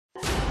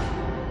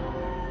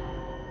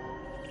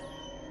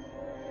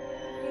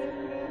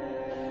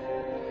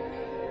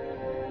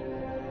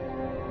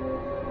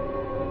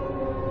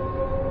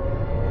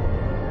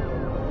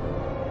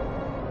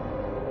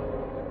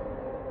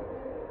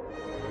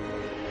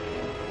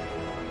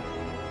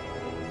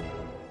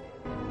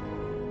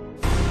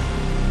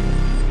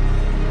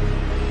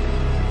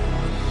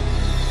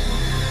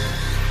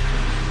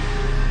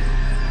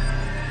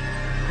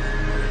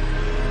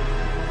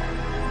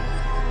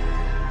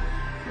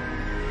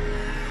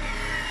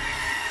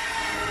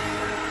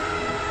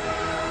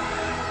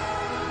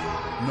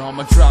know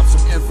I'ma drop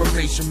some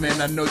information,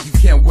 man, I know you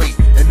can't wait.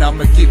 And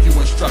I'ma give you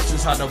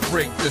instructions how to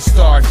break the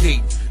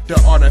Stargate.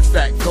 The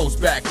artifact goes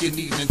back and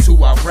even to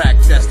Iraq.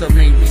 That's the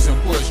main reason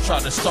Bush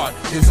tried to start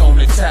his own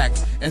attack.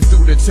 And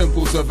through the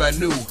temples of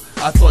Anu,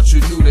 I thought you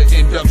knew the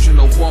induction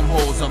of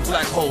wormholes and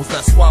black holes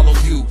that swallow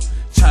you.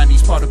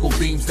 Chinese particle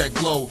beams that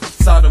glow.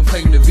 Saddam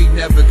claimed to be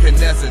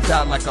Nebuchadnezzar,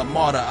 died like a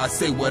martyr, I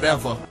say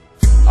whatever.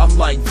 I'm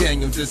like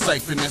Daniel,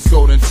 deciphering this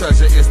golden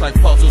treasure. It's like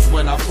puzzles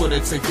when I put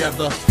it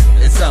together.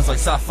 It sounds like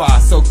sci-fi,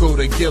 so go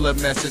to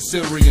Gilgamesh. The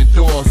Syrian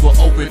doors will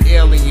open,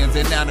 aliens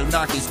and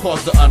Anunnakis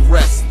cause the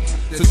unrest.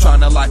 To trying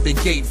to lock the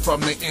gate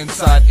from the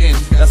inside in.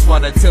 That's why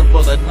the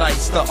Temple of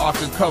Knights, the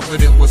Ark of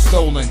Covenant was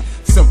stolen.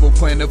 Simple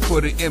plan to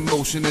put it in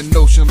motion, a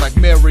notion like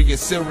Mary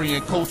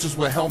Assyrian cultures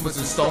with helmets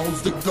and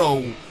stones to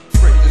go.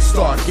 Break the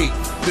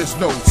Stargate, there's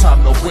no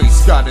time to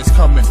waste. God is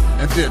coming,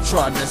 and they're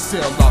trying to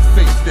seal our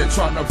fate. They're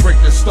trying to break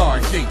the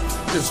Stargate,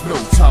 there's no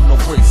time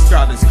to waste.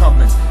 God is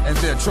coming, and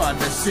they're trying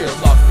to seal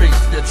our fate.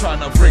 They're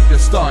trying to break the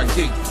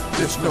Stargate,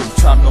 there's no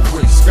time to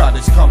waste. God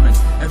is coming,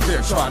 and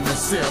they're trying to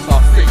seal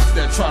our fate.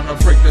 They're trying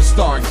to break the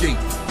Stargate,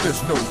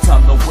 there's no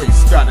time to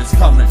waste. God is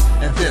coming,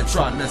 and they're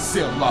trying to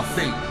seal our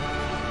fate.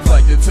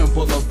 Like the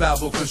Temple of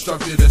Babel,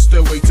 constructed a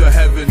stairway to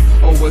heaven.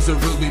 Or was it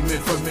really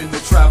meant for men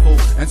to travel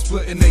and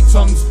splitting their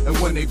tongues? And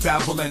when they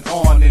babble and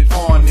on, they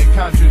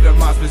conjured the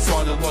monsters,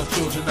 saw the lost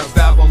children of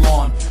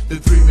Babylon. The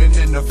three men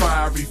in the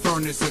fiery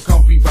furnace,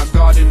 accompanied by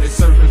God and his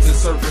servants and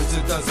servants.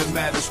 It doesn't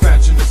matter,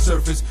 scratching the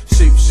surface,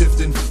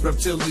 shape-shifting,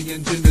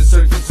 reptilian gender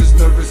circuits is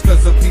nervous,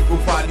 cause of people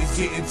bodies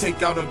getting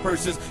take out of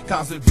persons.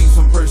 Constant beats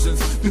from persons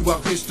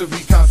throughout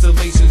history,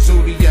 constellation,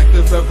 zodiac,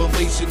 the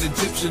revelation,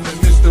 Egyptian, the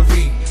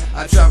mystery.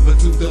 I travel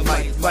through the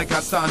light like I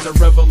signed a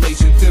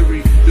revelation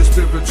theory. The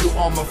spiritual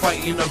armor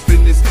fighting up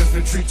in this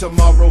infantry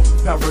tomorrow.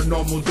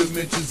 Paranormal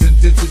dimensions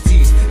and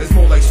densities. It's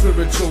more like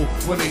spiritual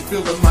when they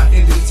feeling my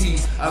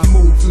entities. I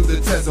move through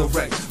the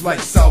Tesseract like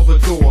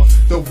Salvador.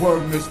 The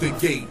worm is the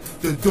gate,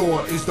 the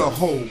door is the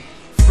hole.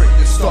 Break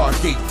the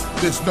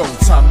Stargate, there's no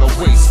time to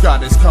waste.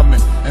 God is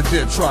coming, and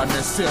they're trying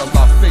to seal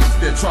our fate.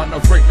 They're trying to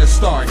break the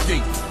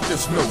Stargate,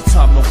 there's no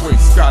time to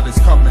waste. God is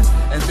coming,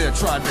 and they're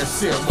trying to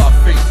seal our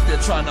fate.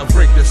 They're trying to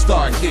break the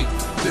Stargate,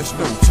 there's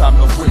no time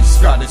to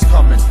waste. God is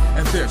coming,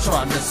 and they're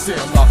trying to seal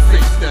our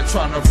fate. They're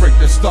trying to break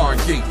the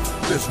Stargate,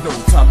 there's no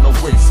time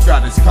to waste.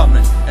 God is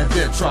coming, and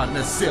they're trying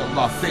to seal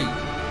our fate.